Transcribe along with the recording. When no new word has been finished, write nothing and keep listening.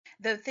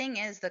The thing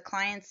is, the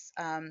clients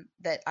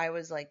that I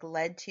was like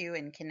led to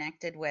and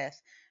connected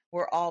with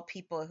were all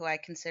people who I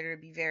consider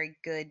to be very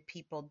good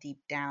people deep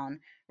down,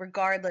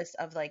 regardless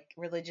of like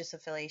religious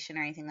affiliation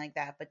or anything like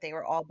that. But they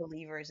were all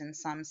believers in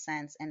some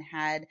sense and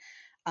had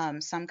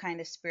some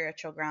kind of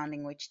spiritual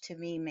grounding, which to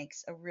me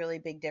makes a really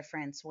big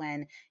difference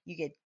when you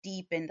get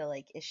deep into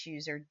like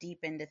issues or deep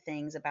into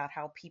things about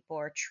how people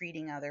are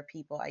treating other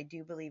people. I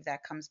do believe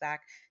that comes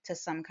back to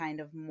some kind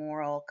of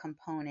moral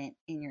component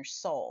in your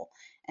soul.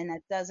 And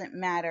that doesn't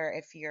matter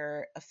if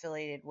you're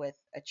affiliated with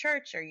a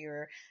church or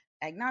you're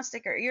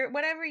agnostic or you're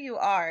whatever you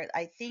are.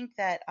 I think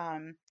that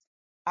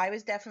I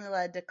was definitely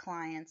led to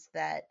clients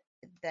that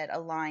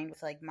aligned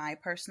with like my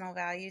personal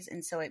values,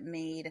 and so it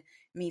made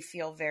me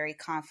feel very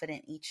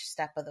confident each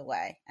step of the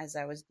way as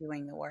I was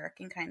doing the work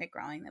and kind of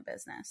growing the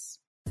business.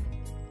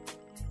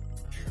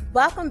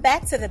 Welcome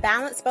back to the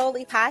Balance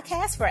Boldly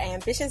podcast for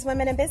ambitious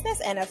women in business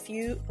and a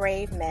few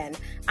brave men.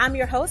 I'm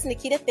your host,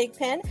 Nikita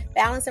Thigpen,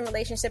 balance and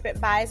relationship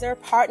advisor,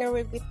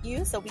 partnering with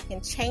you so we can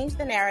change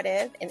the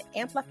narrative and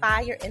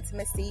amplify your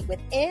intimacy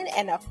within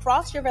and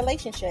across your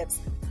relationships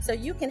so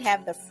you can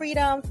have the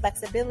freedom,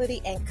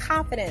 flexibility, and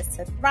confidence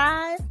to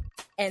thrive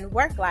in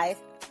work life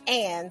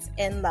and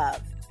in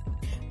love.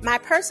 My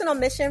personal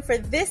mission for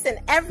this and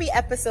every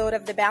episode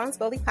of the Balance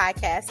Boldly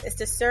podcast is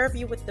to serve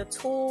you with the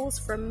tools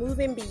for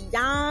moving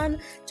beyond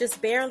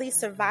just barely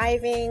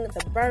surviving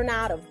the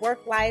burnout of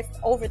work life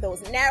over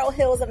those narrow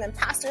hills of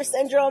imposter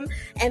syndrome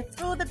and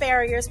through the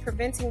barriers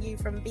preventing you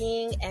from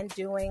being and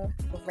doing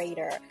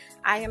greater.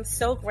 I am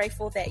so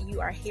grateful that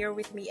you are here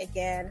with me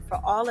again. For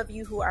all of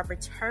you who are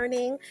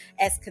returning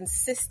as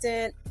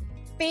consistent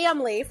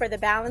family for the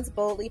Balance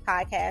Boldly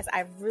podcast,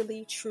 I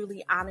really,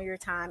 truly honor your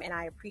time and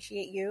I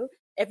appreciate you.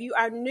 If you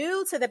are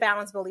new to the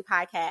Balance Boldly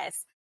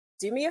podcast,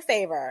 do me a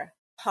favor,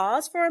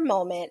 pause for a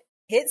moment,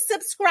 hit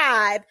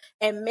subscribe,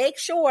 and make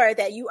sure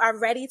that you are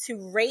ready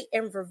to rate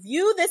and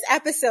review this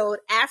episode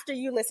after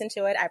you listen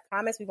to it. I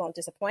promise we won't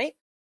disappoint.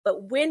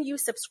 But when you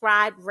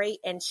subscribe, rate,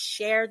 and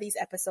share these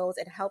episodes,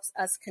 it helps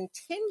us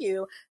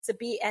continue to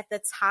be at the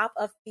top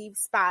of the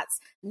spots,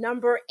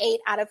 number 8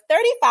 out of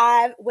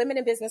 35 women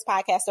in business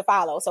podcasts to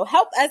follow. So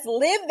help us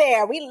live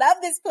there. We love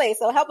this place.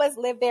 So help us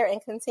live there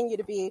and continue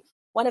to be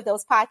one of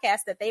those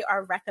podcasts that they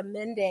are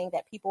recommending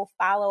that people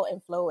follow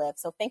and flow with.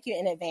 So thank you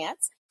in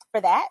advance for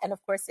that. And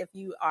of course, if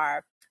you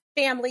are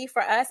family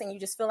for us and you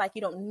just feel like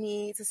you don't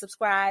need to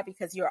subscribe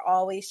because you're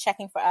always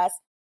checking for us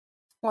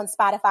on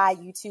Spotify,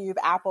 YouTube,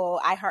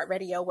 Apple,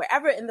 iHeartRadio,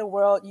 wherever in the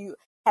world you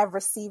have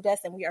received us,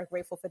 and we are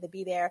grateful for the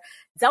be there.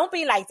 Don't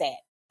be like that.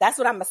 That's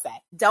what I'm going to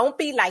say. Don't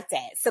be like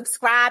that.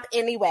 Subscribe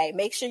anyway.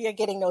 Make sure you're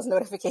getting those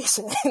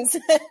notifications.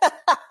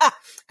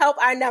 Help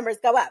our numbers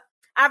go up.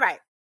 All right.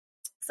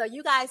 So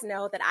you guys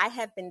know that I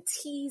have been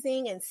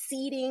teasing and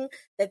seeding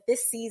that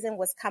this season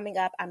was coming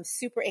up. I'm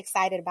super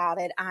excited about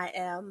it. I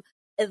am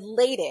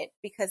elated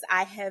because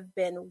I have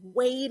been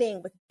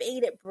waiting with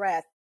bated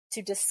breath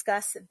to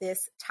discuss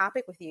this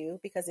topic with you.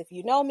 Because if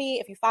you know me,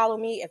 if you follow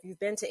me, if you've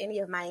been to any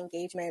of my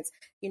engagements,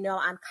 you know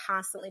I'm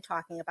constantly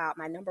talking about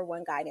my number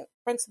one guidance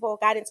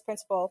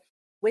principle,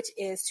 which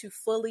is to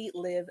fully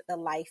live the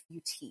life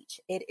you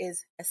teach. It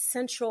is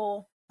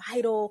essential,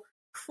 vital,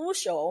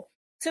 crucial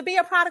to be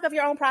a product of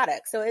your own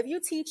product. So if you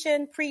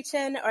teaching,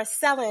 preaching, or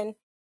selling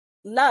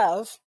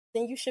love,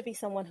 then you should be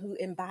someone who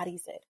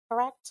embodies it,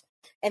 correct?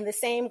 And the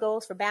same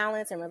goes for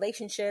balance and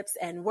relationships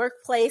and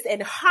workplace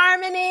and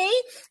harmony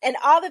and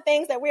all the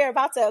things that we're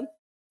about to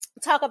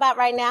talk about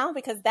right now,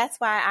 because that's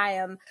why I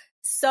am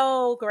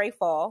so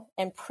grateful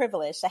and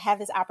privileged to have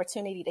this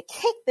opportunity to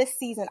kick this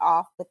season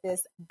off with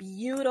this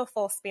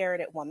beautiful,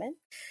 spirited woman.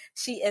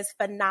 She is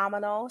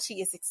phenomenal. She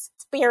is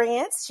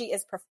experienced. She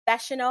is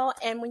professional.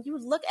 And when you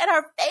look at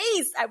her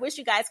face, I wish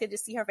you guys could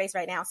just see her face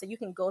right now. So you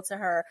can go to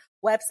her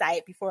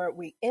website before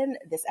we end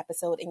this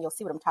episode and you'll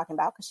see what I'm talking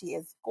about, because she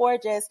is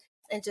gorgeous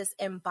and just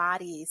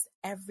embodies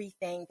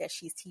everything that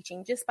she's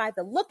teaching just by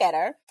the look at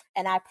her.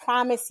 And I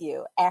promise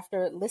you,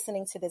 after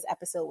listening to this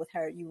episode with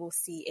her, you will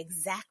see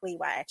exactly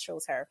why I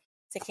chose her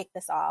to kick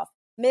this off.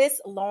 Miss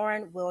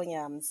Lauren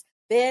Williams,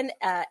 been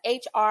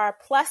HR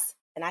plus,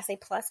 and I say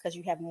plus because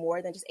you have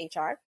more than just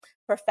HR,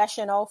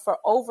 professional for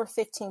over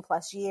 15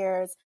 plus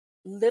years,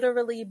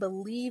 literally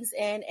believes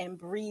in and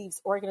breathes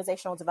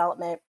organizational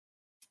development,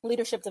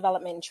 leadership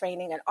development and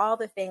training, and all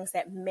the things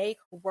that make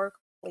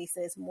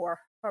workplaces more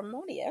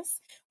harmonious,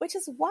 which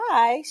is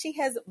why she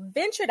has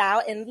ventured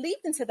out and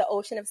leaped into the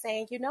ocean of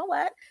saying, you know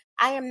what,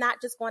 I am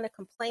not just going to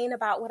complain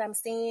about what I'm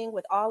seeing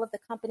with all of the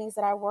companies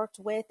that I worked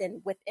with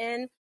and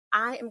within.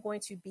 I am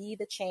going to be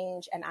the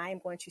change and I am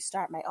going to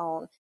start my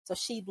own. So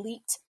she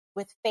leaped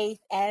with faith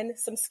and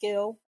some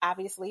skill,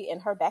 obviously,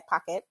 in her back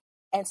pocket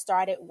and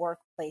started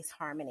Workplace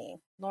Harmony.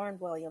 Lauren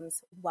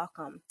Williams,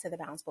 welcome to the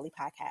Balance Boldly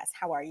podcast.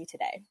 How are you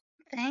today?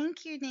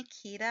 Thank you,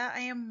 Nikita.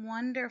 I am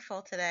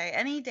wonderful today.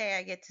 Any day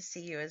I get to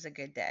see you is a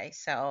good day.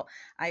 So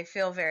I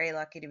feel very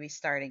lucky to be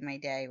starting my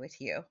day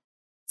with you.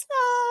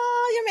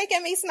 Oh, you're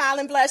making me smile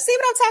and blush. See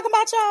what I'm talking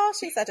about, y'all?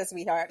 She's such a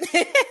sweetheart.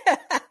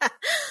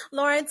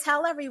 Lauren,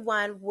 tell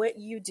everyone what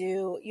you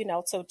do,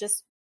 so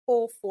just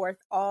pull forth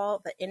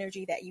all the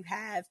energy that you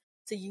have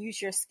to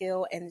use your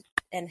skill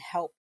and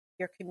help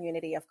your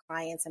community of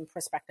clients and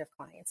prospective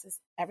clients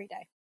every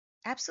day.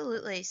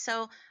 Absolutely.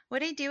 So,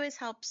 what I do is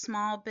help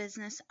small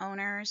business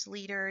owners,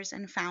 leaders,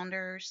 and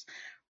founders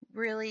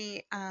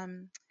really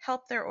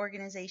help their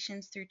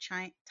organizations through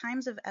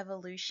times of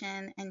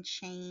evolution and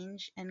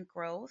change and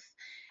growth.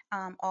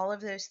 All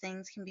of those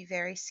things can be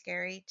very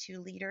scary to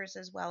leaders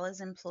as well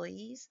as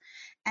employees.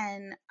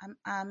 And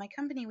my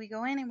company, we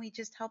go in and we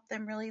just help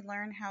them really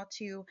learn how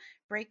to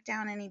break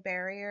down any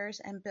barriers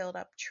and build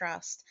up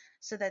trust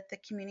so that the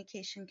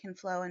communication can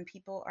flow and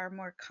people are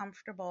more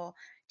comfortable.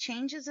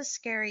 Change is a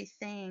scary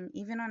thing,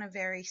 even on a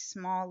very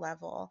small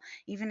level.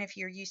 Even if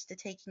you're used to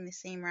taking the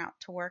same route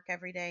to work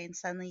every day and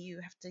suddenly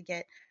you have to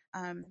get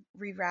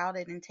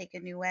rerouted and take a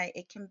new way,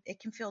 it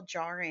can feel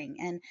jarring.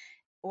 And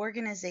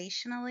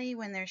organizationally,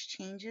 when there's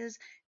changes,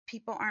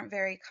 people aren't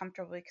very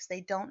comfortable because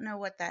they don't know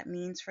what that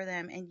means for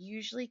them. And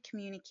usually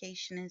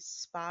communication is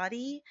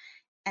spotty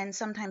and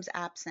sometimes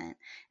absent.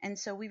 And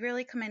so we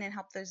really come in and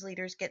help those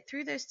leaders get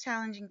through those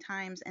challenging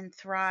times and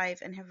thrive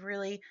and have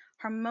really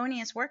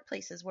harmonious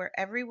workplaces where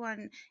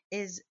everyone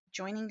is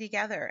joining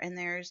together and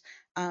there's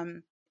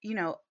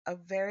a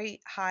very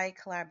high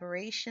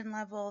collaboration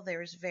level,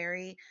 there's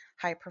very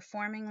high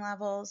performing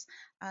levels,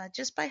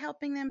 just by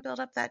helping them build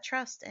up that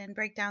trust and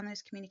break down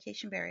those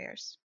communication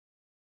barriers.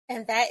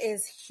 And that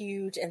is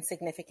huge and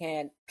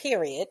significant,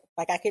 period.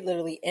 Like I could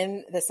literally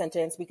end the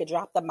sentence, we could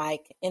drop the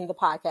mic in the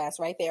podcast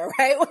right there,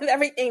 right? With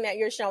everything that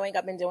you're showing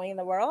up and doing in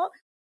the world.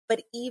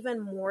 But even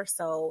more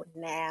so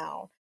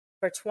now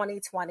for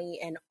 2020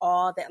 and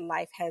all that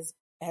life has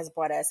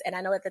brought us. And I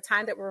know at the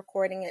time that we're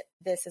recording it,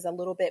 this is a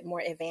little bit more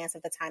advanced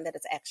at the time that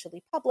it's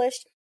actually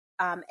published.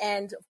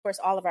 And of course,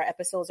 all of our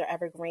episodes are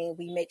evergreen.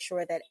 We make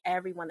sure that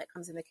everyone that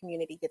comes in the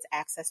community gets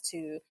access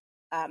to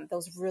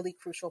those really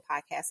crucial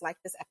podcasts like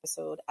this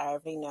episode, I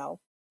already know,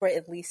 for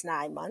at least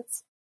 9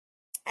 months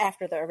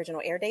after the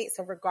original air date.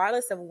 So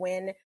regardless of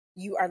when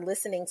you are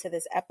listening to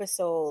this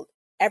episode,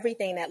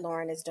 everything that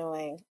Lauren is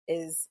doing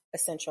is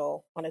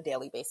essential on a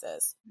daily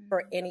basis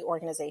for any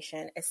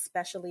organization,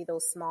 especially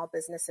those small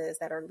businesses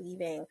that are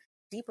leaving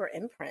deeper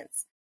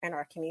imprints in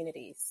our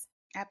communities.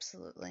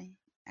 Absolutely.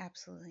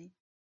 Absolutely.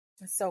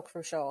 It's so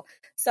crucial.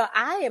 So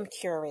I am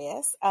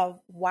curious of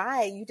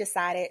why you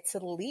decided to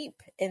leap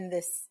in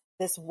this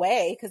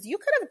way, because you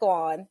could have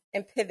gone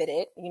and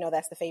pivoted,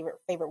 that's the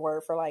favorite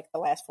word for like the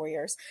last 4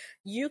 years.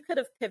 You could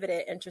have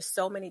pivoted into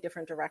so many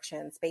different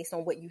directions based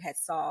on what you had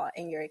saw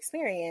in your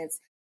experience.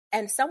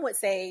 And some would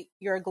say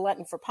you're a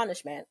glutton for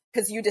punishment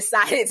because you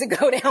decided to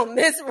go down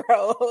this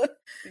road.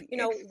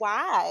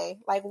 Why?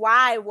 Like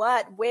why,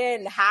 what,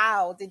 when,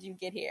 how did you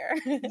get here?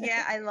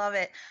 Yeah, I love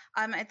it.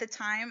 At the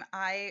time,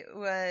 I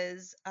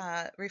was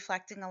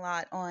reflecting a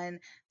lot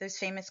on those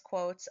famous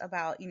quotes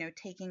about,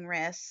 taking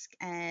risk.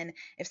 And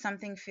if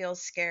something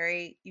feels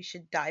scary, you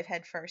should dive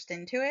headfirst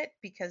into it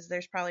because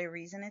there's probably a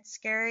reason it's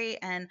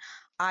scary. And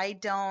I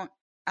don't.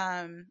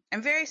 I'm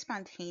very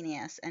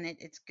spontaneous and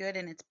it's good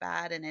and it's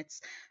bad and it's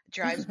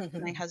drives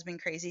my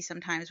husband crazy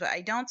sometimes, but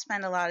I don't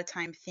spend a lot of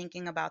time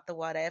thinking about the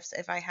what ifs.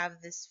 If I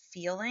have this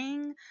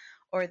feeling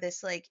or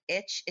this like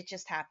itch, it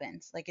just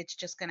happens. Like it's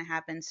just going to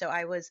happen. So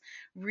I was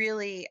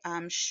really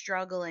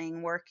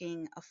struggling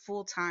working a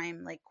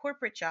full-time like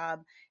corporate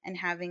job and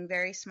having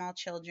very small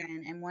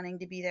children and wanting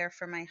to be there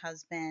for my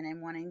husband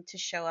and wanting to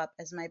show up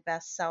as my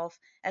best self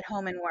at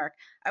home and work.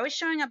 I was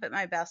showing up at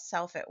my best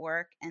self at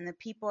work, and the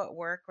people at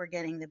work were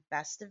getting the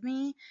best of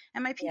me,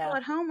 and my people Yeah.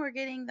 at home were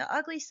getting the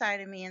ugly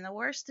side of me and the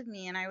worst of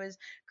me. And I was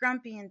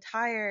grumpy and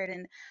tired,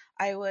 and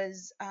I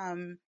was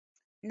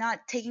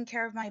not taking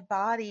care of my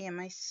body and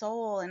my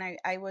soul. And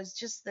I was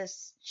just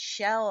this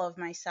shell of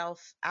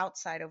myself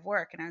outside of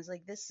work. And I was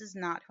like, this is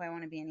not who I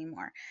want to be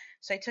anymore.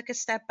 So I took a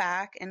step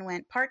back and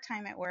went part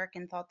time at work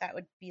and thought that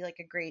would be like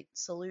a great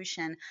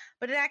solution.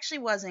 But it actually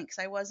wasn't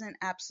because I wasn't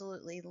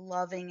absolutely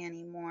loving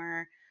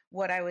anymore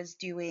what I was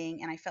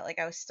doing. And I felt like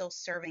I was still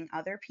serving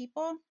other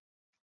people.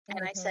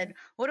 And I said,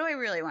 what do I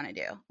really want to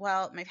do?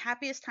 Well, my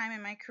happiest time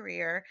in my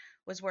career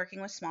was working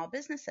with small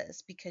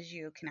businesses because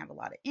you can have a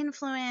lot of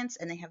influence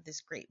and they have this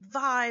great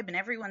vibe and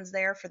everyone's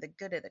there for the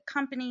good of the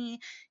company.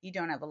 You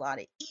don't have a lot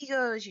of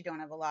egos. You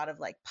don't have a lot of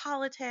like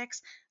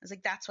politics. I was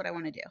like, that's what I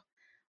want to do.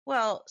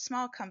 Well,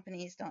 small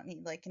companies don't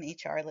need like an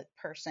HR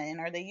person,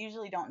 or they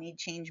usually don't need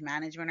change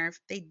management, or if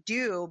they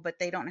do, but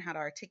they don't know how to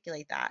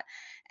articulate that.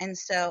 And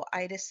so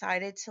I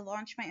decided to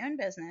launch my own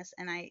business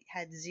and I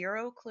had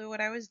zero clue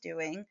what I was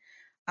doing.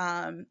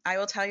 I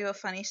will tell you a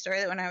funny story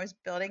that when I was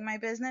building my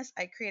business,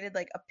 I created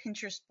like a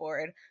Pinterest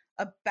board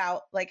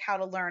about like how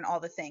to learn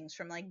all the things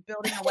from like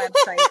building a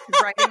website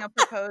to writing a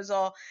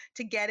proposal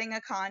to getting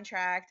a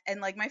contract. And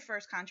like my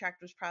first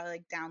contract was probably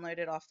like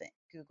downloaded off the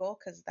Google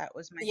because that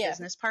was my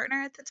business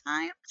partner at the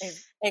time.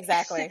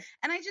 Exactly.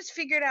 And I just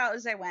figured out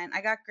as I went. I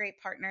got great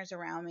partners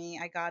around me.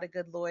 I got a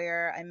good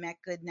lawyer. I met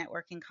good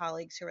networking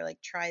colleagues who were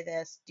like, try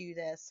this, do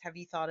this. Have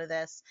you thought of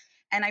this?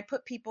 And I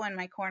put people in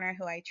my corner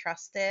who I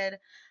trusted.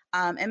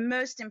 And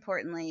most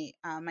importantly,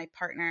 my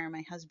partner,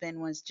 my husband,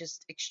 was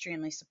just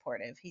extremely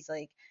supportive. He's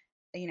like,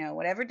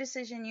 whatever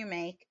decision you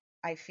make,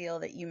 I feel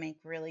that you make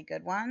really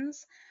good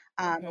ones.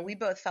 We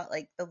both felt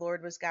like the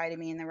Lord was guiding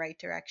me in the right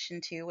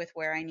direction too, with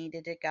where I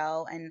needed to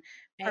go. And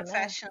Amen. Hmm.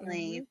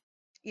 professionally,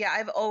 yeah,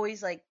 I've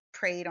always like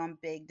prayed on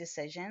big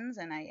decisions,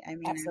 and I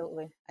mean,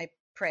 Absolutely. I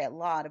pray a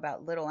lot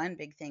about little and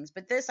big things,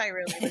 but this I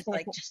really was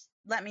like, just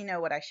let me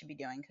know what I should be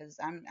doing because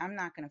I'm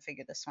not going to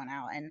figure this one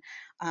out.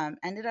 And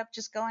ended up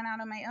just going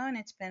out on my own.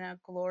 It's been a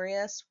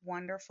glorious,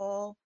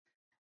 wonderful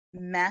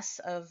mess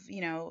of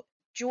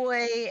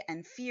joy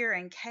and fear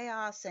and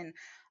chaos and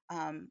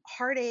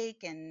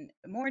heartache and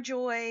more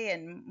joy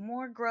and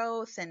more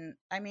growth. And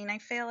I mean, I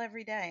fail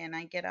every day, and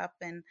I get up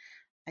and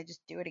I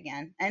just do it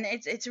again. And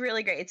it's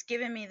really great. It's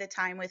given me the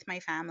time with my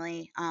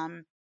family.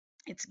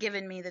 It's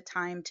given me the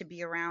time to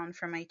be around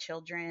for my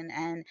children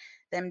and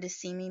them to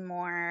see me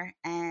more,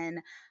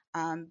 and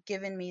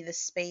given me the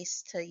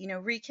space to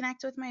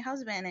reconnect with my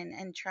husband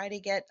and try to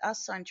get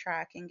us on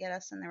track and get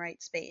us in the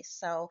right space.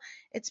 So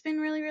it's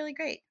been really, really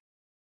great.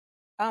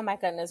 Oh my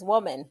goodness,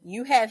 woman,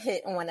 you have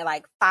hit on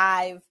like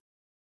 5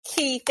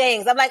 key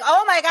things. I'm like,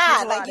 oh my There's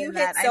a God, like lot you in hit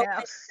that, I so know.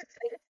 many.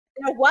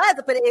 It was,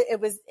 but it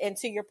was, and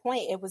to your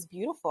point, it was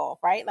beautiful,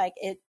 right? Like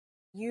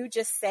you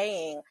just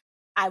saying,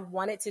 I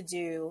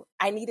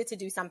needed to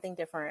do something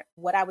different.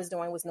 What I was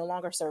doing was no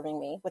longer serving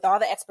me with all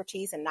the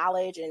expertise and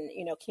knowledge and,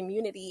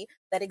 community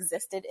that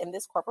existed in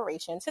this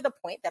corporation, to the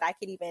point that I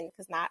could even,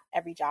 because not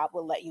every job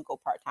will let you go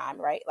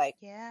part-time, right? Like,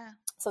 Yeah.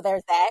 so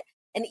there's that.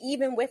 And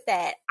even with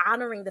that,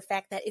 honoring the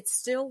fact that it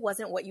still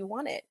wasn't what you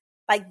wanted.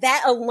 Like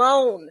that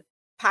alone,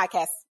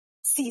 podcast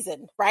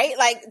season, right?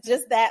 Like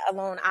just that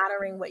alone,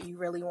 honoring what you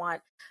really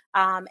want.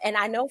 And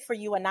I know for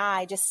you and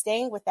I, just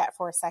staying with that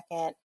for a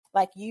second,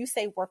 like you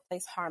say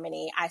workplace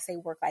harmony, I say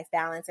work-life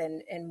balance,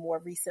 and more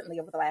recently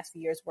over the last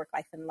few years, work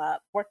life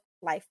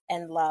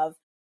and love.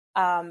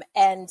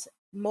 And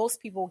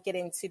most people get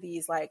into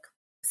these like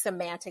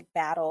semantic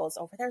battles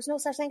over there's no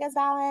such thing as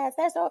balance.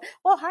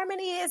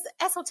 Harmony is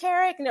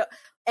esoteric. No.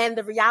 And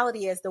the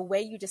reality is the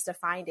way you just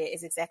defined it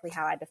is exactly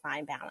how I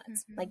define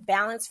balance. Mm-hmm. Like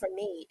balance for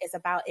me is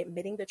about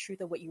admitting the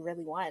truth of what you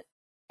really want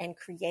and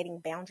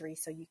creating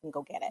boundaries so you can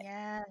go get it.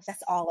 Yes.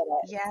 That's all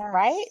it is, Yes.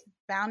 right?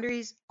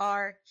 Boundaries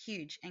are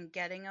huge, and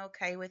getting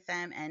okay with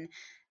them. And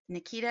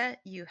Nikita,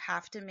 you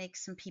have to make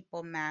some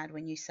people mad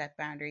when you set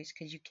boundaries,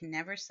 because you can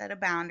never set a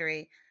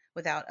boundary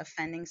without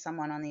offending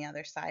someone on the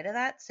other side of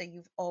that. So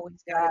you've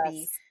always got to be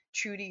Yes.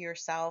 true to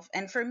yourself.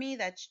 And for me,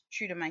 that's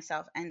true to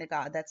myself and to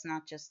God. That's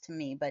not just to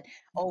me, but Mhm.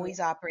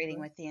 always operating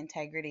with the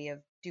integrity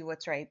of do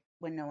what's right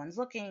when no one's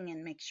looking,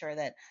 and make sure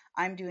that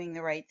I'm doing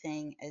the right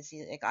thing as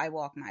like I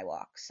walk my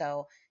walk.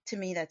 So to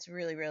me, that's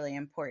really, really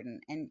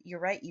important. And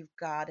you're right, you've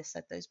got to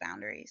set those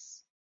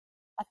boundaries.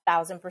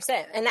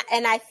 1,000%.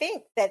 And I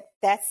think that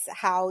that's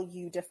how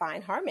you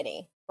define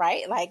harmony,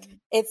 right? Like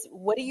it's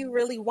what do you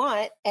really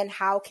want and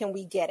how can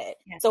we get it?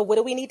 Yes. So what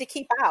do we need to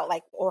keep out?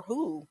 Like, or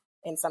who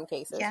in some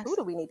cases, Yes. who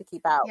do we need to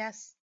keep out?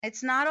 Yes.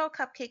 It's not all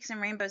cupcakes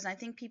and rainbows. And I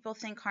think people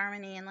think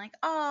harmony and like,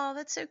 oh,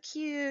 that's so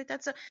cute.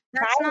 That's not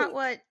Right.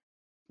 what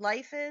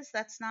life is.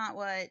 That's not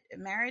what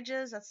marriage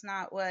is. That's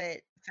not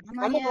what Come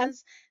family on.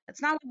 is.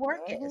 That's not what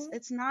work is. Mhm.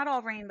 It's not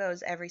all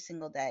rainbows every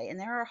single day. And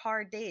there are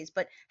hard days,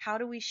 but how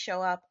do we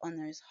show up on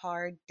those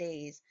hard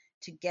days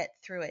to get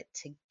through it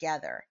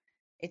together?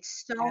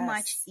 It's so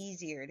much Yes.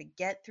 easier to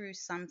get through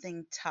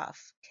something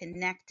tough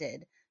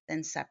connected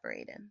than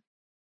separated.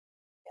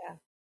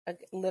 Yeah.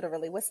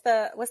 Literally. What's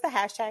the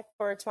hashtag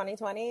for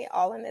 2020?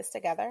 All in this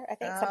together, I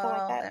think, something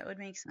like that. That would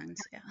make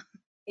sense. Yeah.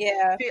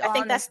 Yeah. Be I all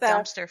think in that's this the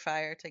dumpster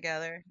fire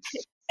together.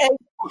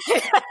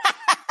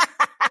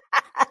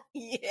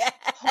 Yeah.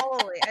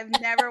 Holy,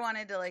 I've never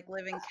wanted to like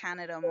live in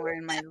Canada more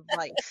in my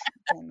life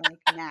than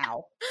like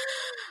now.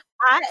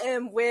 I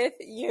am with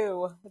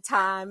you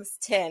times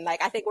 10.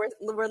 Like I think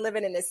we're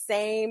living in the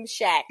same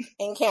shack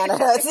in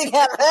Canada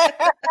together.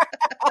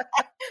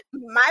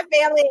 My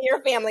family and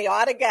your family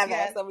all together,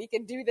 Yes. so we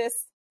can do this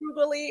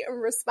frugally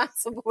and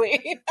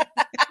responsibly.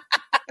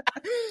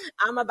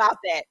 I'm about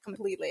that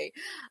completely.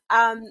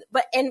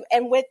 But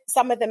with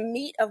some of the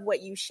meat of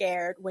what you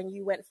shared when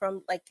you went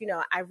from like,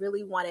 I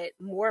really wanted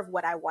more of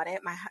what I wanted.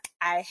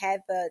 I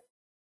had the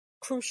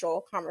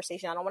crucial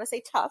conversation. I don't want to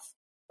say tough,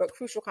 but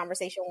crucial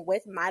conversation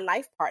with my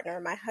life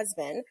partner, my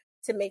husband,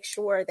 to make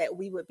sure that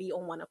we would be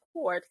on one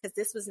accord, because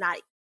this was not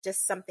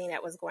just something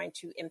that was going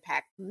to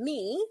impact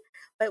me,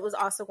 but it was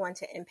also going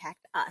to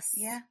impact us.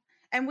 Yeah.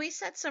 And we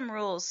set some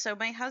rules. So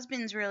my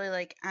husband's really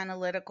like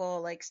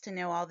analytical, likes to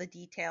know all the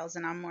details,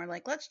 and I'm more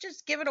like, let's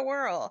just give it a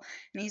whirl.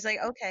 And he's like,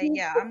 okay,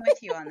 yeah, I'm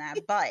with you on that.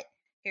 But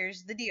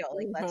here's the deal.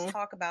 Like, let's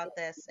talk about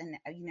this, and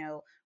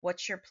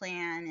what's your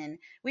plan? And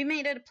we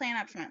made it a plan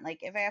up front. Like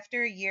if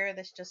after a year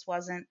this just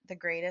wasn't the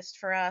greatest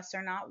for us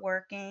or not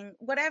working,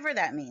 whatever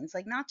that means,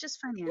 like not just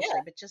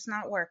financially, but just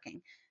not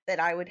working, that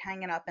I would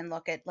hang it up and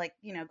look at like,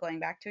 going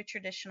back to a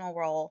traditional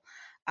role.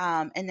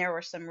 And there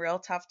were some real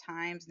tough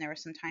times, and there were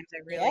some times I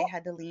really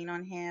had to lean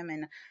on him,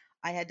 and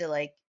I had to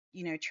like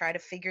try to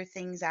figure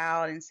things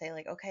out and say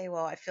like, okay,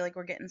 well, I feel like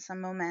we're getting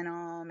some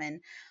momentum.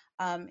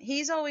 And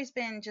he's always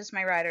been just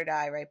my ride or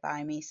die right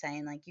by me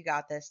saying like, you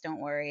got this,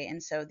 don't worry.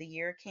 And so the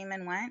year came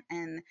and went,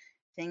 and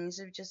things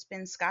have just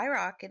been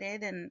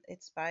skyrocketed. And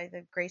it's by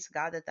the grace of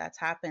God that that's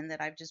happened,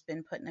 that I've just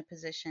been put in a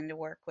position to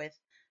work with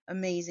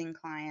amazing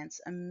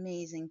clients,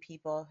 amazing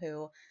people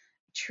who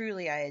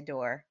truly I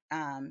adore.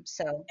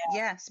 So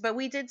yes, but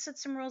we did set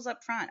some rules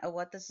up front of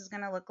what this is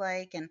going to look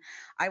like. And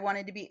I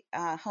wanted to be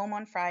home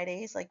on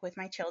Fridays, like with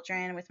my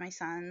children, with my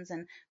sons,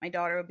 and my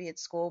daughter would be at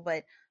school.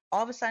 But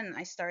all of a sudden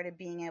I started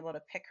being able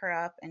to pick her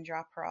up and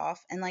drop her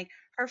off, and like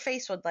her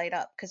face would light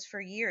up, because for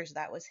years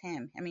that was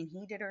him. I mean,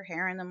 he did her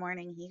hair in the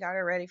morning, he got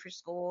her ready for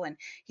school, and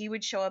he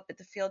would show up at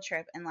the field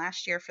trip. And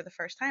last year, for the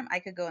first time, I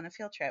could go on a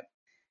field trip,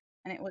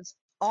 and it was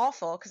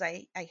awful because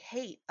I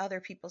hate other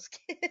people's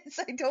kids.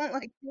 I don't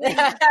like doing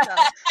that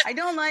stuff. I'm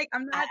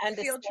not I a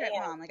field trip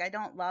understand. mom. Like, I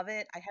don't love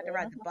it. I had to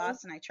ride the Mhm.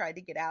 bus, and I tried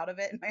to get out of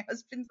it. And my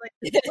husband's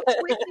like, what's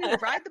with you?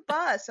 Ride the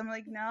bus. I'm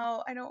like,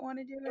 no, I don't want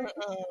to do it.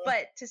 Mm-mm.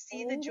 But to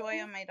see the joy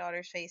Mhm. on my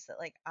daughter's face that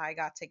like I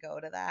got to go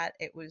to that,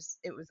 it was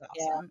Yeah.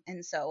 awesome.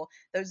 And so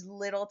those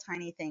little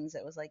tiny things,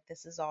 it was like,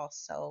 this is all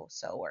so,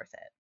 so worth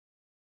it.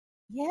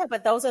 Yeah,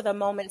 but those are the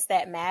moments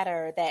that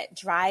matter, that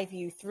drive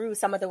you through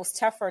some of those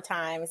tougher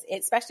times,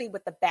 especially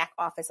with the back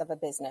office of a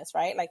business,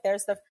 right? Like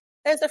there's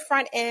the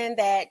front end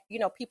that,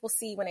 people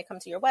see when they come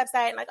to your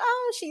website and like,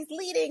 oh, she's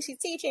leading, she's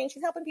teaching,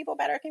 she's helping people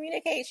better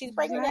communicate, she's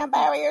breaking down Right.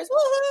 barriers.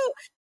 Woohoo!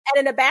 And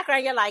in the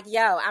background, you're like,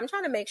 yo, I'm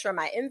trying to make sure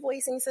my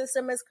invoicing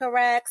system is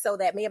correct so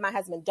that me and my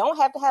husband don't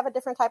have to have a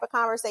different type of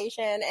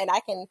conversation, and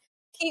I can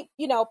keep,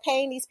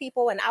 paying these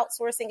people and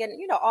outsourcing and,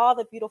 all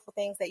the beautiful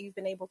things that you've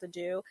been able to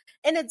do,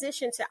 in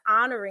addition to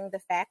honoring the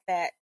fact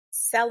that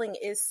selling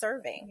is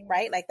serving, Yeah.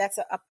 right? Like that's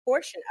a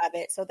portion of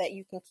it, so that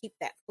you can keep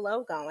that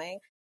flow going,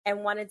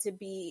 and wanted to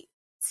be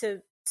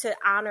to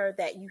honor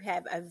that you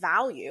have a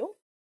value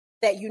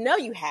that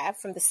you have,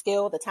 from the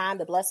skill, the time,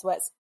 the blood,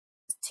 sweat,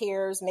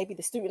 tears, maybe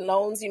the student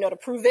loans, to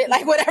prove it,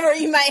 like whatever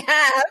you might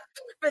have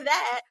for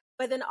that.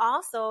 But then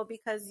also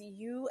because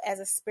you, as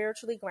a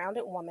spiritually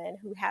grounded woman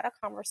who had a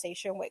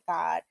conversation with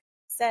God,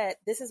 said,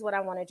 this is what I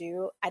want to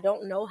do. I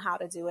don't know how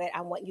to do it. I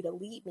want you to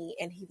lead me.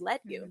 And he led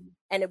you. Mm-hmm.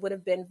 And it would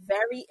have been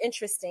very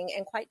interesting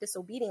and quite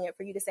disobedient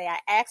for you to say, I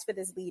asked for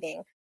this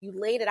leading. You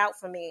laid it out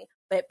for me.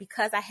 But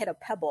because I hit a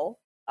pebble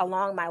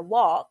along my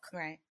walk,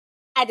 Right.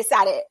 I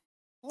decided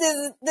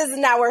this is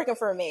not working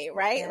for me,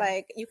 right? Yeah.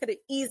 Like you could have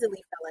easily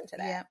fell into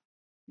that. Yep.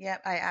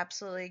 Yep, I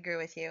absolutely agree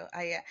with you.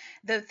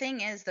 The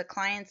thing is, the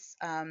clients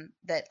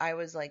that I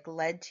was like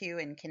led to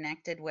and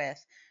connected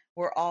with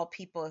were all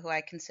people who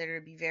I consider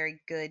to be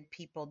very good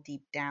people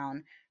deep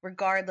down,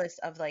 regardless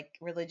of like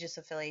religious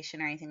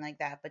affiliation or anything like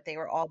that. But they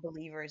were all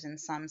believers in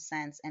some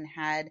sense, and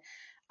had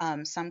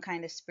some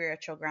kind of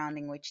spiritual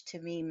grounding, which to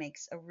me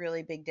makes a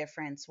really big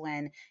difference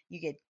when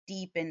you get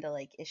deep into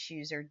like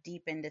issues or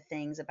deep into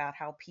things about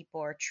how people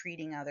are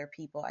treating other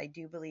people. I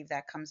do believe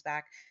that comes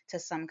back to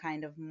some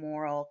kind of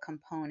moral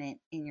component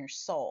in your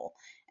soul.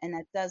 And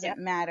that doesn't Yep.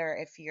 matter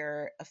if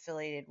you're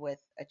affiliated with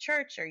a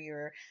church or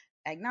you're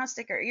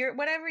agnostic or you're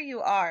whatever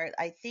you are.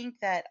 I think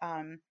that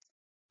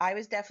I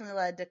was definitely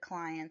led to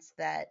clients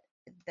that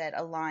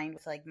aligned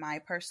with like my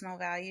personal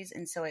values,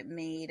 and so it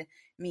made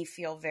me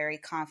feel very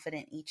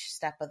confident each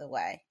step of the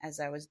way as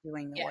I was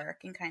doing the Yeah.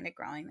 work and kind of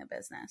growing the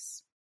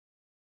business.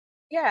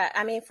 Yeah,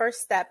 I mean,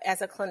 first step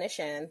as a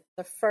clinician,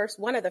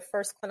 one of the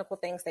first clinical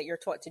things that you're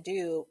taught to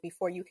do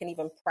before you can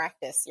even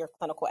practice your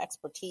clinical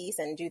expertise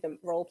and do the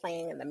role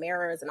playing and the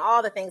mirrors and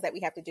all the things that we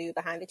have to do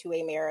behind the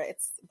 2-way mirror,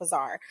 it's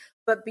bizarre.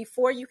 But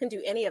before you can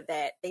do any of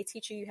that, they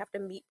teach you have to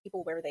meet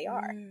people where they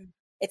are.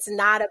 It's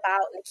not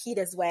about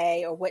Nikita's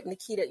way or what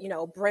Nikita,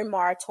 Bryn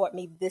Mawr taught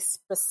me this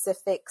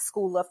specific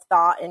school of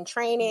thought and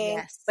training.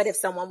 Yes. But if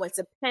someone went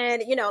to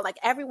Penn, like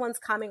everyone's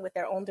coming with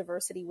their own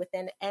diversity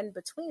within and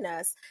between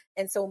us.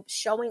 And so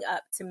showing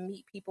up to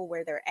meet people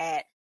where they're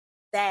at,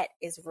 that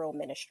is real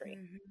ministry,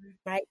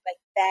 right? Like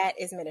that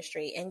is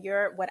ministry. And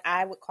you're what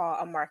I would call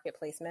a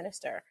marketplace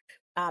minister.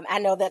 I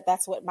know that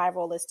that's what my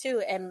role is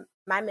too. And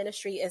my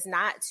ministry is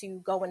not to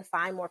go and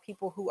find more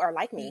people who are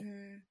like me.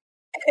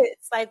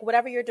 It's like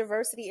whatever your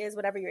diversity is,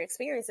 whatever your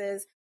experience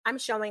is, I'm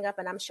showing up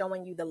and I'm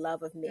showing you the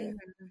love of me,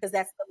 because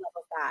that's the love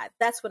of God.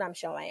 That's what I'm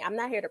showing. I'm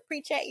not here to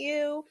preach at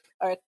you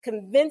or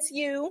convince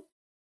you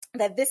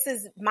that this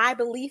is my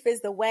belief is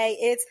the way.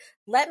 It's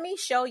let me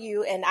show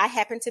you. And I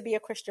happen to be a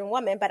Christian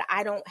woman, but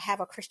I don't have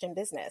a Christian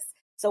business.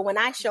 So when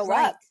I show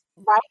up,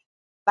 right,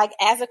 like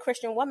as a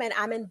Christian woman,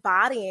 I'm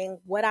embodying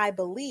what I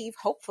believe,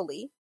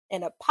 hopefully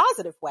in a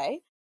positive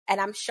way. And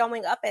I'm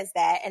showing up as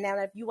that. And then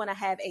if you want to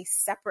have a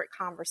separate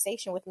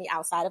conversation with me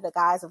outside of the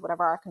guise of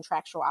whatever our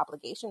contractual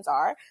obligations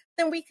are,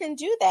 then we can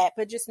do that.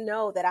 But just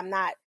know that I'm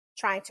not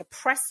trying to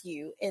press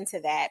you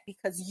into that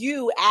because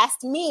you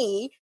asked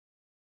me,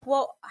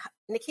 well,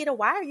 Nikita,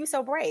 why are you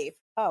so brave?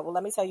 Oh, well,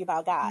 let me tell you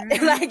about God.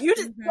 Like you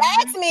just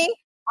asked me,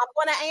 I'm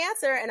going to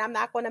answer, and I'm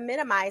not going to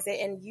minimize it.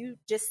 And you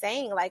just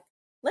saying like,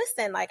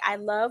 listen, like I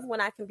love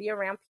when I can be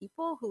around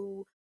people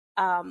who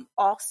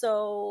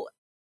also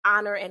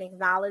honor and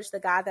acknowledge the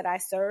God that I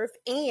serve,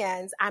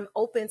 and I'm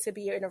open to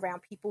being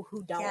around people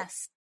who don't,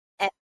 Yes.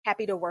 and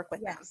happy to work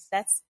with them.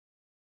 Yes.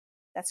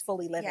 That's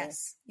fully living.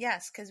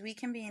 Yes, because we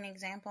can be an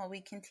example. We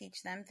can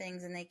teach them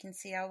things and they can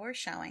see how we're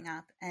showing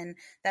up. And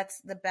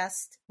that's the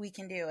best we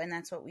can do. And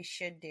that's what we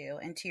should do.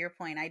 And to your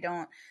point, I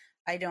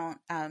don't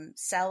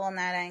sell on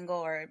that angle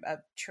or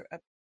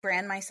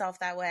brand myself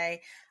that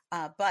way.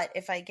 But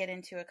if I get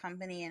into a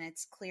company and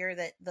it's clear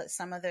that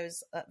some of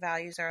those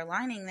values are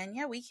aligning, then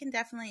yeah, we can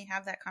definitely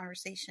have that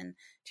conversation.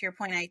 To your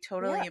point, I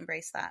totally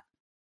embrace that.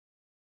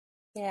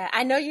 Yeah,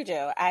 I know you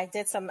do. I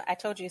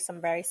told you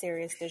some very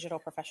serious digital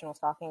professional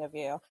stalking of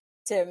you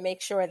to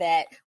make sure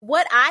that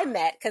what I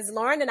met, because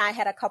Lauren and I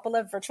had a couple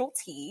of virtual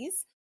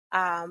teas.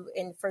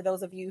 And for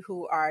those of you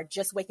who are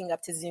just waking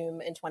up to Zoom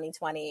in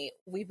 2020,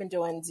 we've been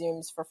doing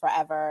Zooms for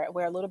forever.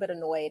 We're a little bit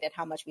annoyed at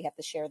how much we have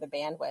to share the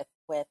bandwidth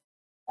with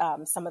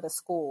some of the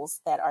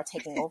schools that are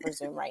taking over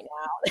Zoom right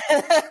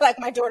now. Like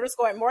my daughter's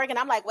going, Morgan,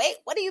 I'm like, wait,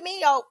 what do you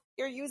mean? Oh,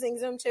 you're using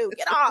Zoom too.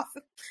 Get off.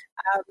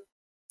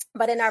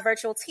 But in our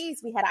virtual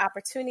teas, we had an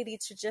opportunity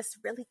to just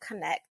really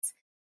connect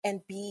and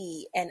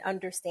be and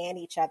understand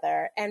each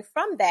other. And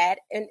from that,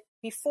 and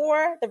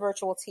before the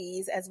virtual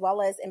teas, as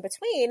well as in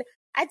between,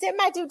 I did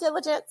my due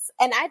diligence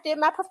and I did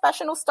my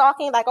professional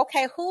stalking. Like,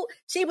 okay,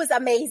 she was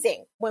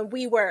amazing when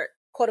we were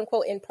quote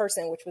unquote in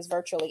person, which was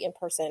virtually in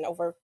person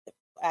over,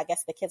 I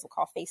guess the kids will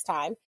call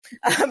FaceTime.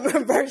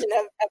 Version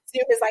of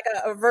Zoom is like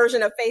a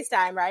version of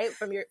FaceTime, right?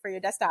 For your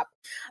desktop.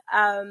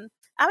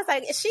 I was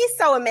like, she's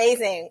so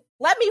amazing.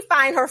 Let me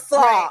find her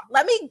flaw. Right.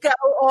 Let me go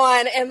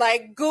on and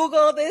like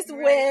Google this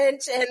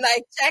winch and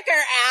like check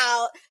her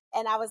out.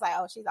 And I was like,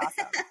 oh, she's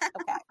awesome.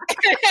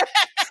 Okay.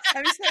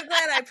 I'm so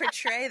glad I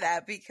portray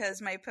that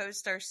because my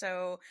posts are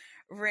so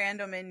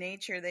random in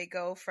nature. They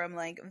go from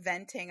like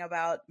venting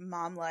about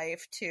mom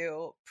life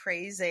to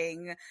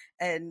praising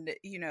and,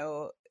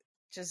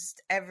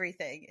 just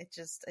everything. It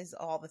just is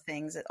all the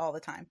things all the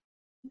time.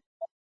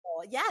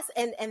 Yes.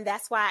 And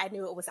that's why I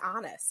knew it was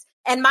honest.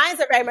 And mines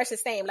are very much the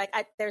same. Like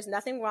there's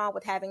nothing wrong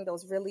with having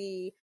those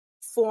really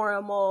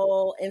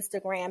formal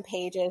Instagram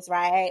pages,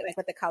 right? Like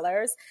with the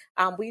colors.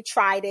 We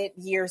tried it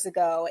years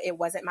ago. It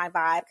wasn't my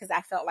vibe because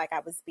I felt like I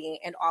was being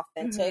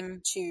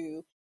inauthentic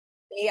to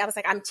me. I was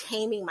like, I'm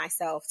taming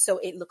myself so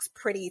it looks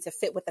pretty to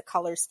fit with the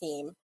color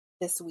scheme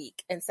this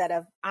week instead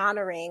of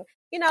honoring,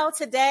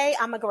 today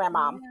I'm a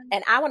grandmom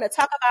and I want to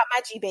talk about my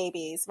G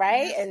babies,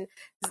 right? And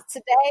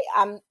today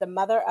I'm the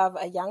mother of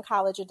a young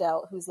college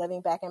adult who's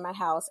living back in my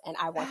house and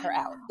I want her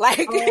out.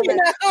 Like,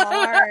 that's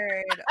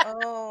hard.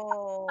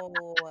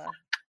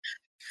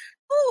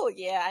 Oh,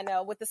 yeah, I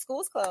know. With the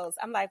schools closed,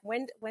 I'm like,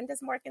 when does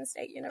Morgan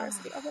State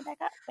University open back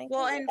up?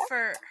 And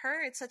for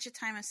her, it's such a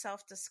time of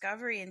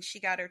self-discovery, and she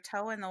got her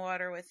toe in the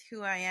water with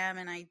who I am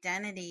and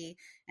identity,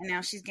 and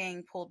now she's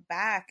getting pulled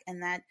back,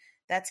 and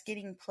that's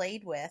getting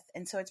played with,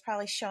 and so it's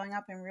probably showing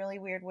up in really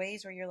weird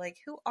ways where you're like,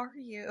 who are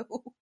you?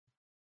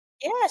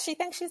 Yeah, she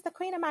thinks she's the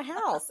queen of my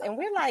house, and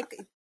we're like,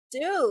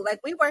 dude, like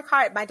we work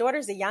hard. My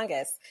daughter's the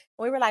youngest.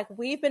 We were like,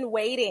 we've been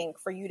waiting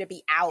for you to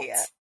be out.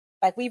 Yeah.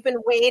 Like we've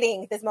been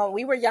waiting this moment.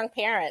 We were young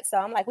parents. So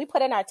I'm like, we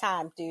put in our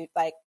time, dude.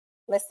 Like,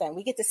 listen,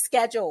 we get to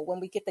schedule when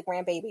we get the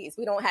grandbabies.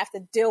 We don't have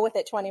to deal with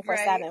it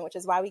 24/7, which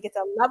is why we get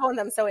to love on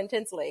them so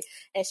intensely.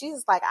 And she's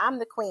just like, I'm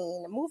the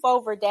queen. Move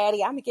over,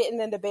 daddy. I'm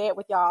getting into bed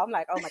with y'all. I'm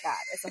like, oh my God,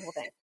 it's the whole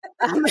thing.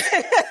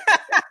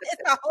 It's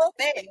the whole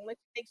thing. When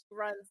she thinks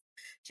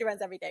she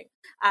runs everything.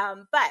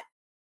 But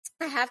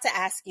I have to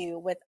ask you,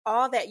 with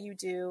all that you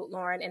do,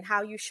 Lauren, and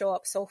how you show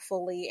up so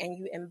fully and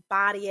you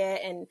embody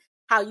it, and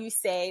how you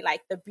say like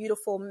the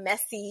beautiful,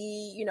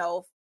 messy,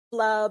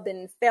 flub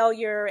and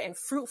failure and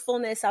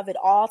fruitfulness of it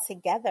all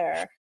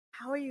together.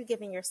 How are you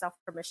giving yourself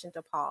permission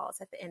to pause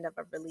at the end of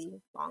a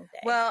really long day?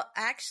 Well,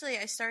 actually,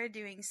 I started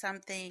doing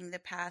something the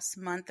past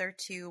month or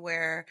two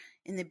where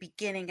in the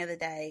beginning of the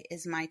day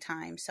is my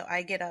time. So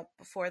I get up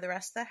before the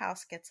rest of the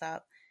house gets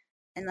up.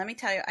 And let me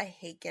tell you, I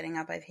hate getting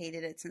up. I've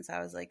hated it since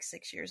I was like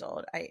 6 years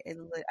old. I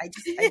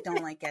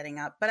don't like getting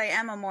up, but I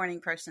am a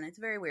morning person. It's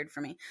very weird for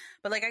me.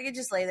 But like I could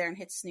just lay there and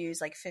hit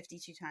snooze like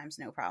 52 times,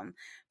 no problem.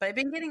 But I've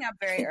been getting up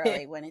very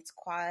early when it's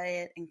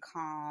quiet and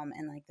calm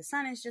and like the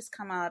sun has just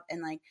come up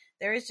and like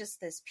there is just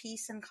this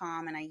peace and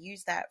calm. And I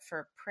use that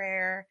for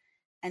prayer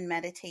and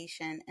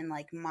meditation and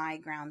like my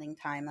grounding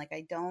time. Like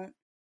I don't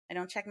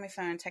check my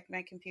phone, check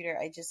my computer.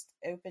 I just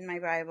open my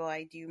Bible.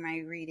 I do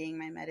my reading,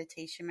 my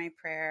meditation, my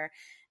prayer,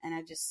 and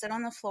I just sit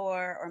on the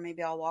floor or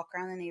maybe I'll walk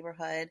around the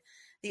neighborhood.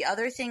 The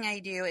other thing I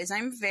do is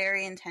I'm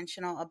very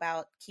intentional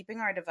about keeping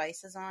our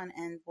devices on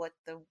and what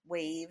the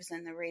waves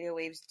and the radio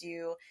waves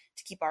do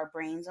to keep our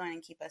brains on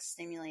and keep us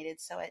stimulated.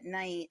 So at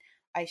night,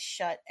 I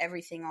shut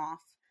everything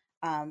off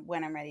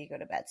when I'm ready to go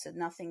to bed. So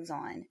nothing's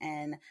on.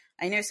 And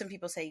I know some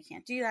people say you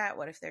can't do that.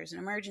 What if there's an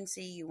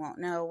emergency? You won't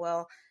know.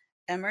 Well,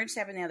 emergency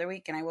happened the other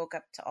week and I woke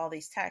up to all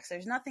these texts.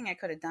 There's nothing I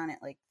could have done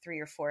at like 3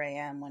 or 4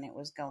 a.m. when it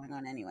was going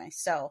on anyway.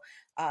 So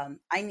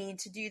I need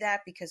to do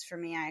that because for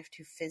me, I have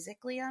to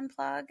physically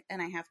unplug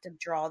and I have to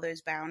draw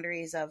those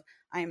boundaries of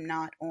I am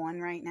not on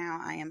right now,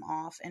 I am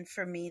off. And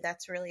for me,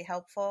 that's really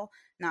helpful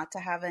not to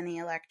have any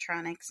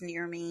electronics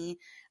near me,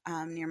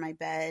 near my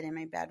bed in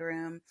my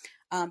bedroom.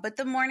 But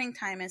the morning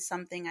time is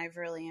something I've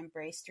really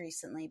embraced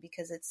recently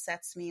because it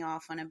sets me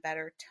off on a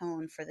better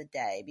tone for the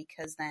day.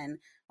 Because then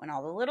when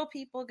all the little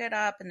people get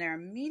up and they're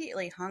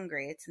immediately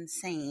hungry, it's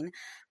insane.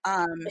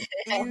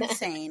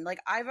 Insane. Like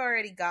I've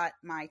already got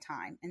my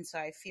time. And so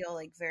I feel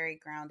like very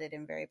grounded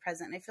and very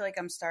present. And I feel like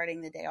I'm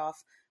starting the day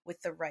off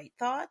with the right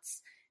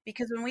thoughts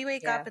because when we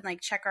wake Yeah. up and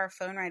like check our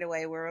phone right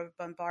away, we're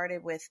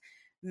bombarded with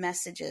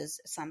messages,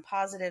 some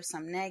positive,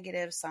 some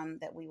negative, some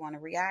that we want to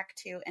react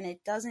to. And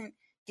it doesn't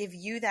give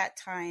you that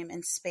time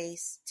and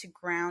space to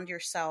ground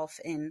yourself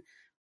in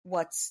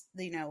what's,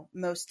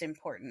 most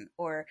important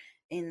or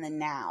in the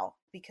now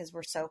because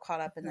we're so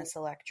caught up in Mhm. this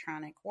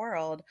electronic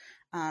world.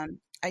 I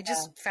Yeah.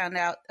 just found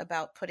out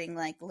about putting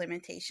like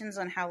limitations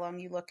on how long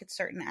you look at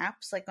certain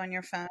apps, like on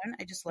your phone.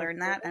 I just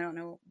learned that. I Mhm. don't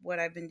know what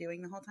I've been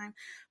doing the whole time,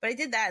 but I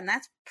did that, and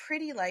that's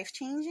pretty life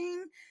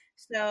changing.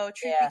 So,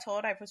 truth be Yeah.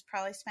 told, I was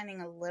probably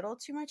spending a little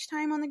too much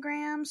time on the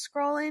gram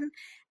scrolling.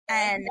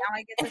 And now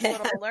I get this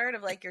little alert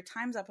of like, your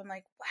time's up. I'm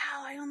like,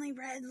 wow, I only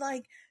read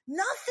like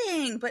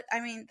nothing. But I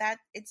mean, that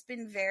it's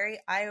been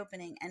very eye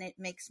opening and it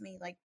makes me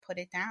like put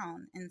it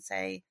down and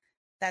say,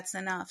 that's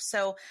enough.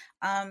 So,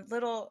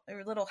 little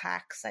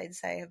hacks I'd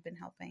say have been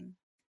helping.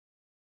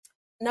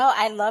 No,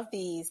 I love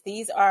these.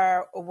 These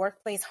are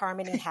workplace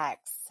harmony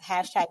hacks.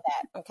 Hashtag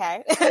that.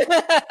 Okay.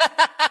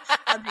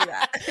 I'll do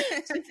that.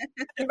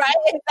 Right,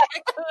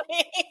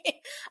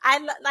 exactly.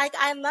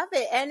 I love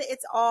it, and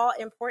it's all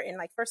important.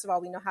 Like, first of all,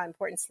 we know how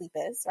important sleep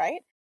is,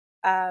 right?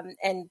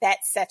 And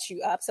that sets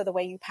you up. So the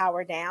way you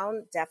power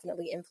down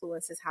definitely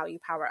influences how you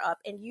power up.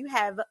 And you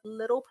have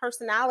little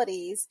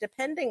personalities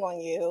depending on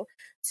you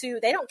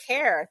they don't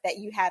care that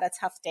you had a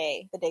tough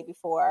day the day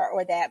before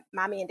or that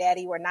mommy and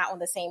daddy were not on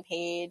the same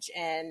page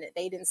and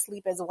they didn't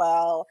sleep as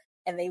well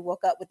and they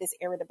woke up with this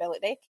irritability.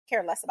 They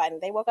care less about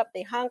it. They woke up,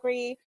 they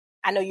hungry.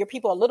 I know your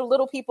people are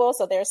little people,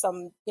 so there's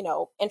some,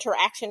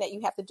 interaction that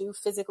you have to do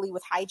physically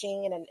with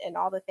hygiene and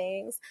all the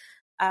things.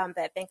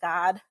 That thank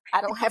God I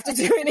don't have to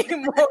do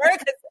anymore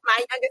because my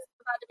youngest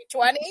is about to be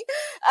 20.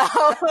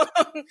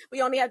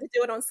 We only have to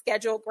do it on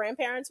scheduled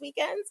grandparents'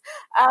 weekends.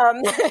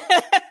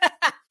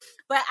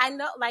 But I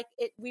know,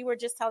 we were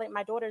just telling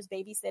my daughter's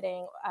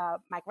babysitting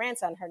my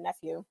grandson, her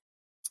nephew,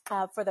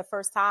 for the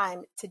first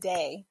time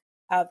today,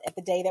 at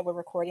the day that we're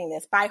recording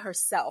this by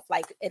herself.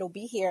 Like it'll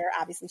be here.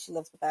 Obviously, she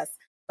lives with us,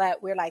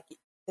 but we're like,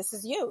 this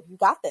is you. You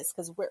got this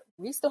because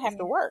we still have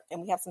to work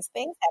and we have some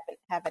things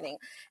happening.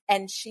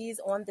 And she's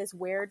on this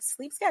weird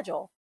sleep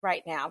schedule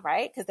right now,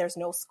 right? Because there's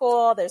no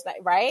school. There's not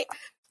right.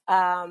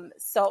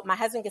 So my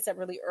husband gets up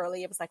really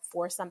early. It was like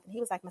 4 something. He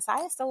was like,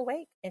 Messiah's still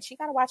awake and she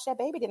got to watch that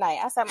baby tonight.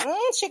 I said,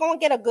 she gonna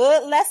get a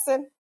good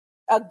lesson,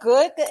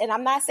 and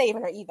I'm not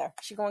saving her either.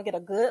 She's gonna get a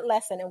good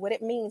lesson and what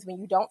it means when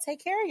you don't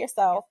take care of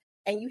yourself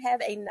and you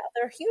have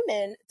another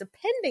human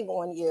depending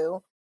on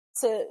you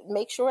to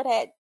make sure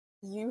that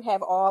you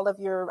have all of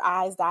your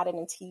I's dotted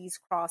and T's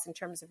crossed in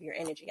terms of your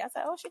energy. I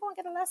said, she's gonna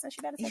get a lesson. She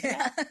better take it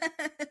out.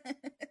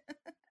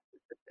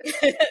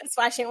 That's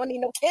why she don't need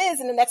no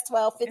kids in the next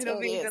 12, 15 It'll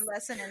be years. a good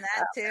lesson in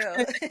that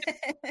too.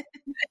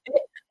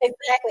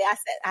 Exactly. I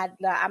said,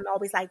 I'm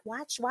always like,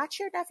 watch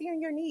your nephew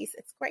and your niece.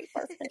 It's great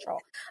birth control.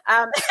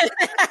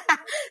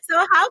 So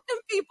how can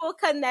people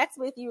connect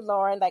with you,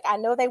 Lauren? Like, I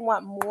know they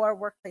want more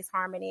workplace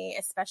harmony,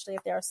 especially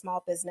if they're a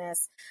small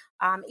business.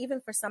 Even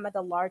for some of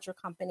the larger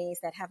companies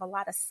that have a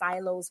lot of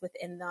silos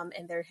within them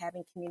and they're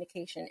having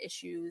communication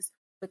issues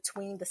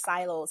between the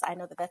silos. I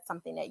know that that's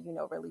something that you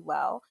know really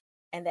well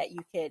and that you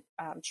could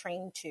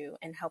train to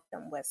and help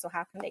them with. So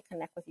how can they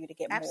connect with you to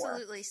get more?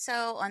 Absolutely.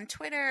 So on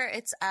Twitter,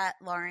 it's at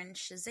Lauren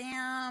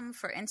Shazam.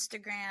 For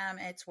Instagram,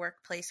 it's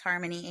Workplace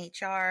Harmony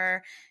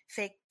HR.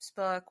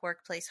 Facebook,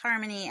 Workplace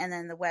Harmony. And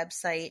then the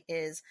website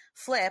is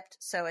flipped.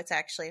 So it's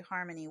actually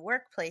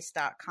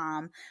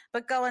harmonyworkplace.com.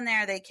 But go in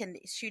there. They can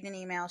shoot an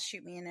email,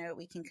 shoot me a note.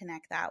 We can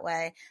connect that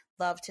way.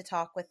 Love to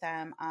talk with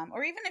them.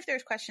 Or even if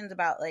there's questions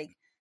about like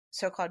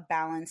so-called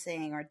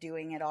balancing or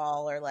doing it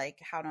all, or like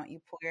how don't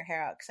you pull your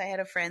hair out, because I had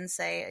a friend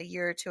say a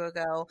year or two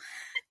ago,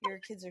 your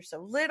kids are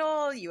so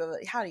little,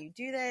 how do you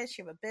do this,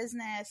 you have a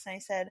business? And I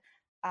said,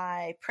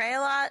 I pray a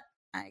lot,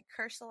 I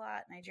curse a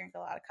lot, and I drink a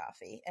lot of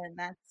coffee. And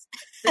that's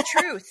the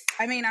truth.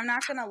 I mean, I'm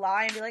not gonna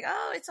lie and be like,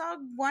 oh, it's all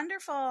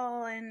wonderful.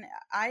 And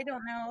I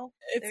don't know,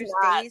 there's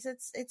days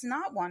it's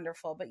not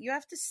wonderful, but you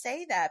have to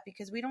say that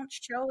because we don't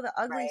show the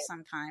ugly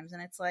sometimes.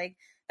 And it's like,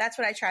 that's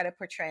what I try to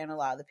portray on a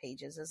lot of the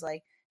pages is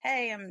like,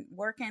 hey, I'm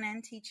working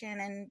and teaching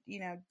and,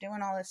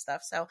 doing all this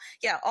stuff. So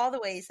yeah, all the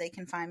ways they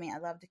can find me. I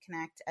love to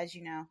connect. As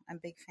you know, I'm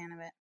a big fan of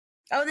it.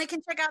 Oh, and they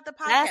can check out the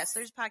podcast. Yes.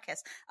 There's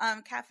podcasts.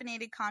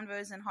 Caffeinated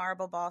Convos and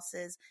Horrible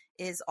Bosses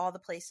is all the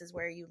places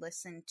where you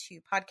listen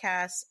to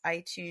podcasts,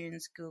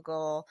 iTunes,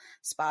 Google,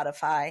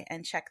 Spotify,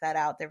 and check that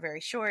out. They're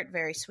very short,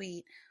 very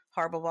sweet,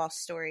 horrible boss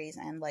stories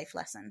and life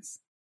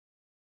lessons.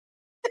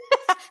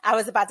 I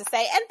was about to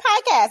say, and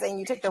podcast, and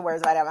you took the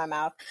words right out of my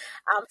mouth.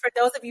 For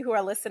those of you who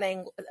are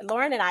listening,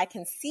 Lauren and I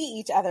can see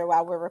each other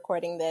while we're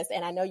recording this,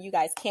 and I know you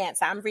guys can't.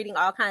 So I'm reading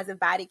all kinds of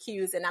body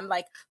cues, and I'm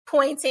like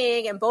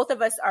pointing, and both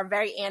of us are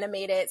very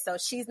animated. So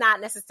she's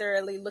not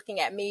necessarily looking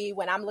at me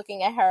when I'm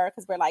looking at her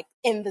because we're like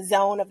in the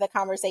zone of the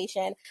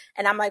conversation.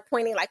 And I'm like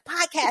pointing like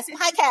podcast,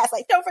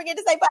 like don't forget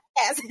to say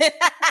podcast.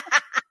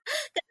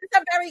 It's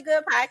a very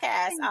good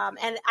podcast.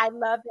 And I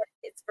love that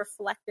it's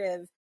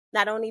reflective,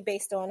 not only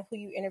based on who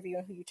you interview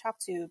and who you talk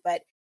to,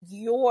 but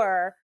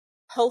your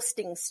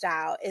hosting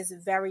style is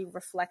very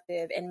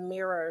reflective and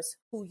mirrors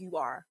who you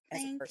are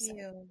as a person. Thank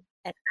you.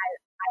 And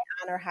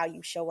I honor how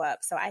you show up.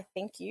 So I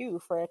thank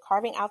you for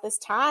carving out this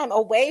time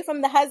away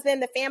from the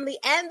husband, the family,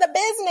 and the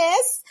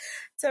business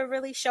to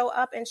really show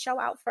up and show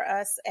out for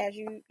us as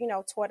you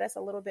taught us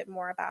a little bit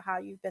more about how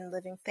you've been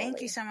living fully.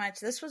 Thank you so much.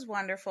 This was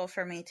wonderful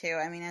for me too.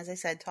 I mean, as I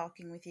said,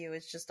 talking with you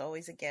is just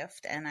always a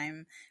gift, and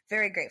I'm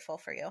very grateful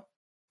for you.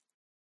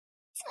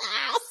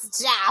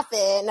 Stop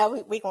it.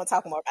 No, we're going to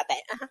talk more about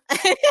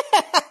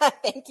that.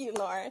 Thank you,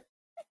 Lauren.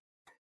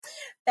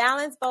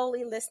 Balance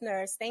Boldly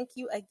listeners, thank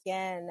you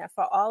again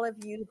for all of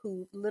you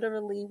who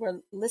literally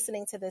were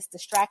listening to this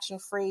distraction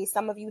free.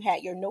 Some of you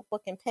had your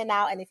notebook and pen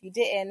out, and if you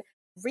didn't,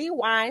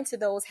 rewind to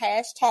those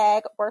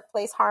hashtag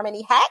workplace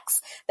harmony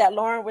hacks that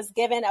Lauren was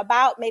given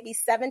about maybe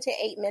 7 to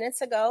 8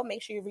 minutes ago.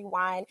 Make sure you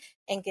rewind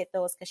and get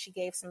those because she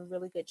gave some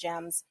really good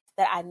gems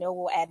that I know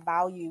will add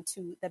value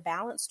to the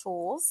balance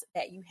tools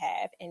that you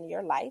have in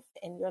your life,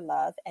 in your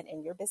love, and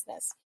in your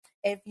business.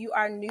 If you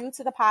are new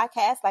to the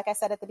podcast, like I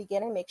said at the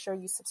beginning, make sure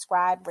you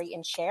subscribe, rate,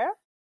 and share.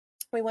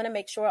 We want to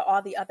make sure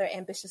all the other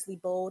ambitiously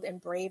bold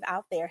and brave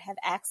out there have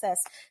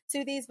access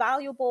to these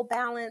valuable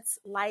balance,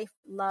 life,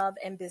 love,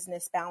 and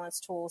business balance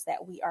tools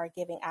that we are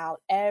giving out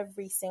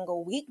every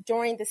single week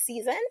during the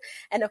season.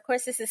 And of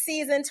course, this is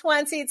season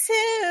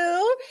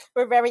 22.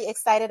 We're very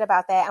excited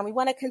about that. And we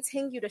want to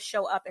continue to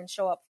show up and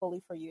show up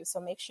fully for you. So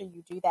make sure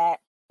you do that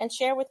and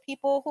share with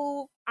people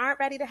who aren't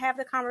ready to have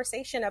the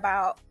conversation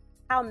about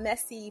how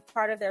messy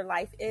part of their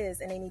life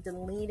is, and they need to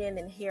lean in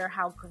and hear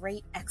how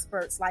great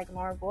experts like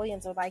Lauren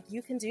Williams are like,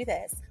 you can do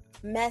this.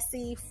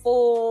 Messy,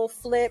 full,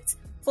 flipped,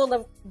 full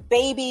of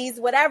babies,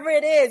 whatever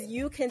it is,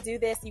 you can do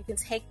this. You can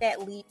take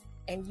that leap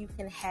and you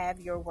can have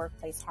your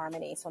workplace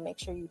harmony. So make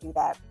sure you do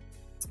that.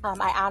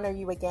 I honor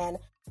you again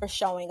for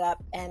showing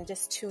up and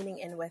just tuning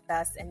in with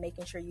us and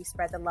making sure you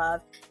spread the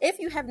love. If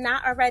you have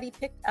not already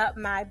picked up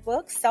my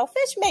book,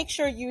 Selfish, make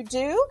sure you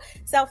do.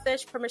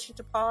 Selfish, Permission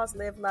to Pause,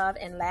 Live, Love,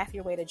 and Laugh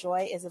Your Way to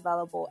Joy is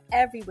available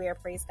everywhere,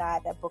 praise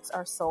God, that books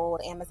are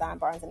sold. Amazon,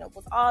 Barnes &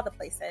 Noble, all the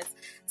places.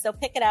 So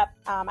pick it up.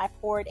 I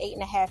poured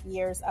 8.5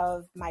 years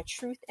of my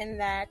truth in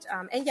that.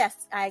 And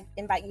yes, I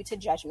invite you to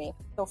judge me.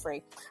 Feel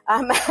free.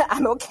 I'm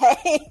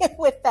okay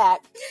with that.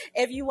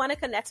 If you want to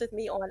connect with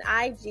me on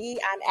IG,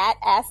 I'm at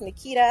Ask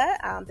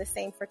Nikita. The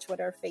same for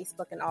Twitter,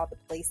 Facebook, and all the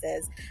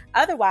places.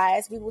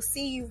 Otherwise, we will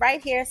see you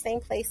right here, same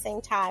place, same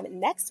time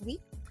next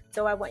week.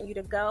 So I want you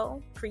to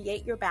go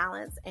create your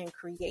balance and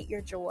create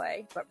your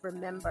joy. But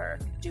remember,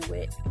 do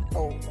it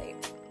boldly.